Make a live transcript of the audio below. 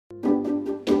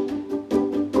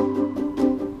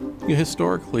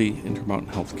Historically,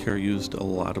 Intermountain Healthcare used a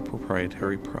lot of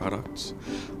proprietary products.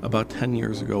 About 10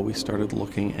 years ago, we started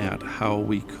looking at how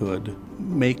we could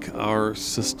make our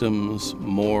systems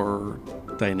more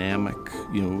dynamic,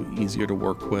 easier to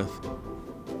work with.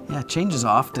 Yeah, change is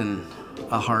often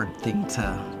a hard thing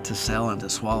to sell and to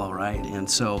swallow, right? And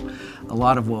so a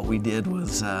lot of what we did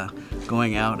was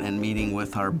going out and meeting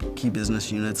with our key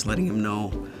business units, letting them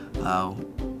know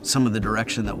some of the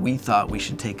direction that we thought we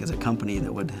should take as a company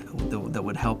that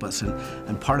would help us.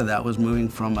 And part of that was moving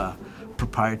from a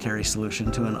proprietary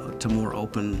solution to more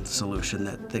open solution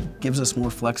that gives us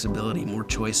more flexibility, more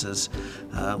choices,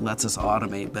 lets us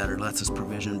automate better, lets us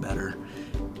provision better.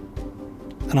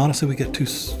 And honestly, we get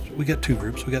two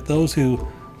groups. We got those who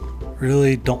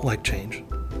really don't like change.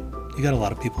 You got a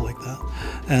lot of people like that.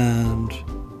 And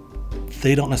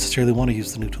they don't necessarily want to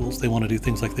use the new tools. They want to do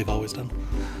things like they've always done.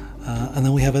 And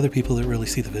then we have other people that really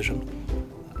see the vision.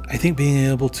 I think being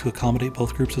able to accommodate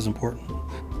both groups is important.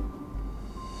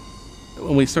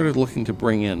 When we started looking to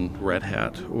bring in Red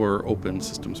Hat or open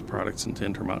systems products into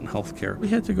Intermountain Healthcare, we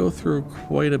had to go through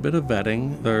quite a bit of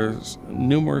vetting. There's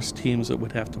numerous teams that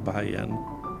would have to buy in.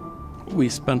 We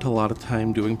spent a lot of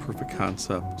time doing proof of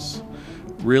concepts,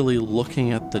 really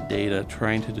looking at the data,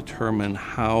 trying to determine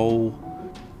how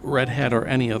Red Hat or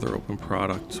any other open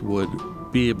products would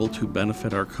be able to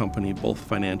benefit our company both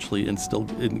financially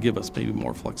and give us maybe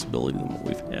more flexibility than what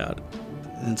we've had.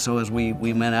 And so as we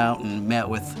went out and met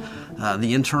with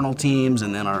the internal teams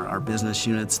and then our business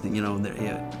units,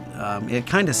 it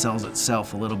kind of sells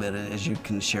itself a little bit as you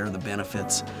can share the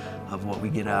benefits of what we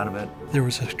get out of it. There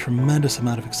was a tremendous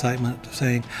amount of excitement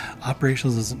saying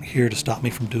operations isn't here to stop me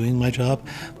from doing my job.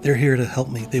 They're here to help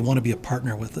me. They want to be a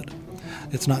partner with it.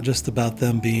 It's not just about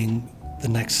them being the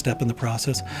next step in the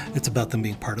process. It's about them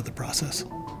being part of the process.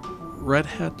 Red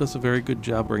Hat does a very good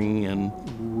job bringing in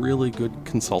really good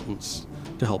consultants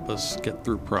to help us get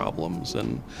through problems,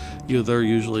 and they're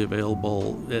usually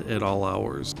available at all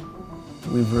hours.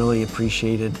 We've really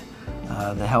appreciated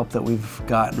the help that we've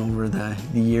gotten over the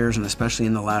years, and especially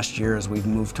in the last year as we've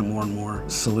moved to more and more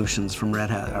solutions from Red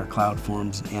Hat. Our cloud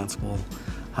forms, Ansible,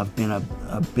 have been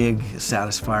a big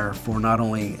satisfier for not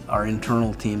only our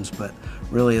internal teams, but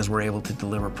really as we're able to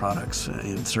deliver products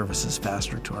and services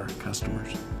faster to our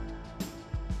customers.